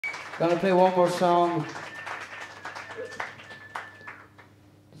Gonna play one more song.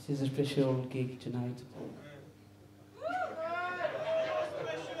 This is a special gig tonight.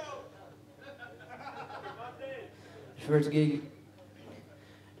 First gig,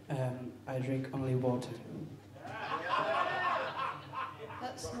 I drink only water.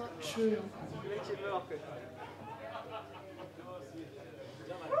 That's not true.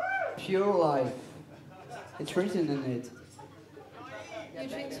 Pure life. It's written in it. You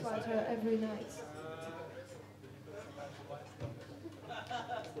drink water every night.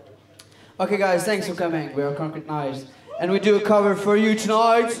 Okay guys, thanks for coming. We are Concrete Nice. And we do a cover for you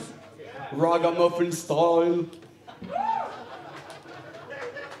tonight. Ragamuffin style.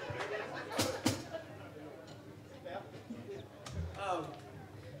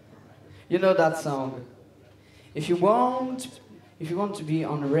 You know that song. If you want to be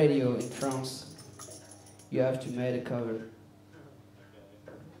on the radio in France, you have to make a cover.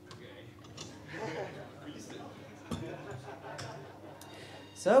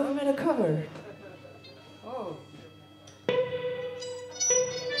 So we made a cover. Oh.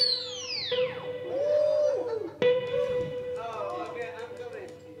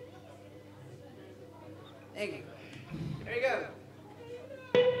 Thank you. There you go.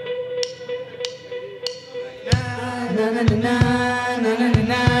 Na na na na na na na na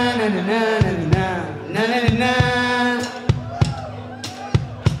na na na na.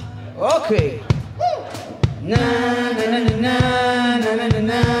 Okay. Na na na na na na na na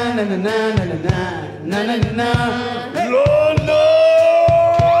na na na na na na. London,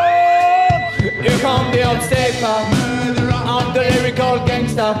 here come the Hotstepper. I'm the lyrical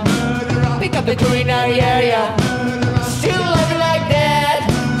gangster. Pick up the green area. Still love you like that.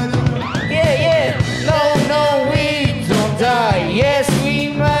 Yeah, yeah. No, we don't die. Yes, we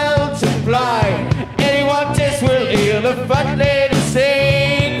multiply. Anyone just will hear the fat lady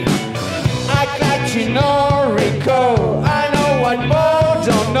sing. Act like you know Rico. I know what more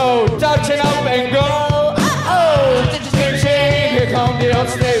don't know. Touching up and go. Oh, this is gonna change. Here come the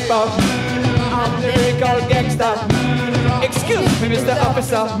Hotstepper. I'm the lyrical gangster. Excuse me, Mr.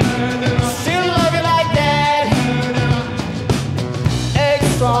 Officer. Still love you like that.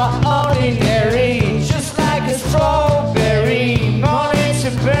 Extraordinary, just like a strawberry. Morning to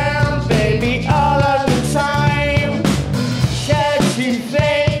burn, baby, all of the time. Catchy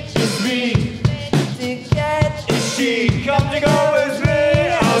fate is me. The cat is she. Come to go with me.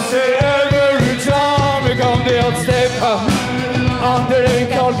 I'll say every time. Here come the Hotstepper. I'm the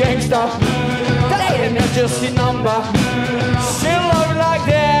lyrical gangster. That ain't just a number. Still love like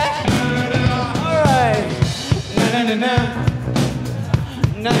that. Alright. Na na na na.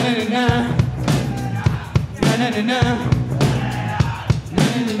 Na na na na. Na na na na. Na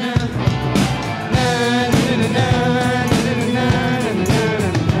na na na. Na na na na.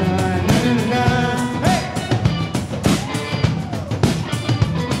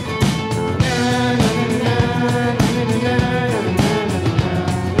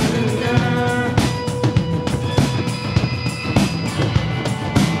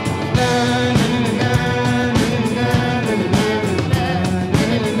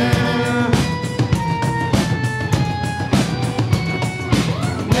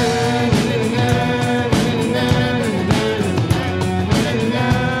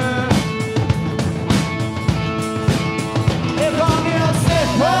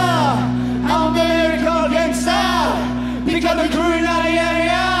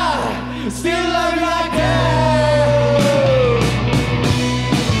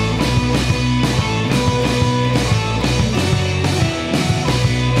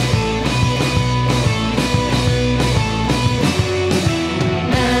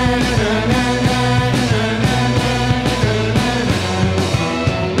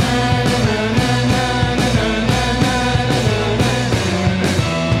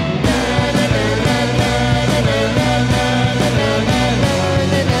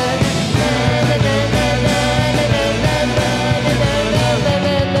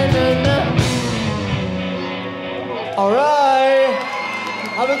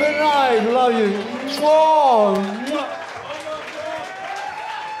 Have a good night. Love you.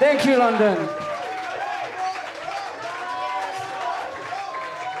 Thank you, London.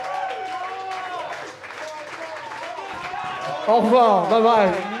 Au revoir. Bye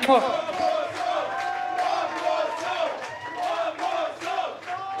bye.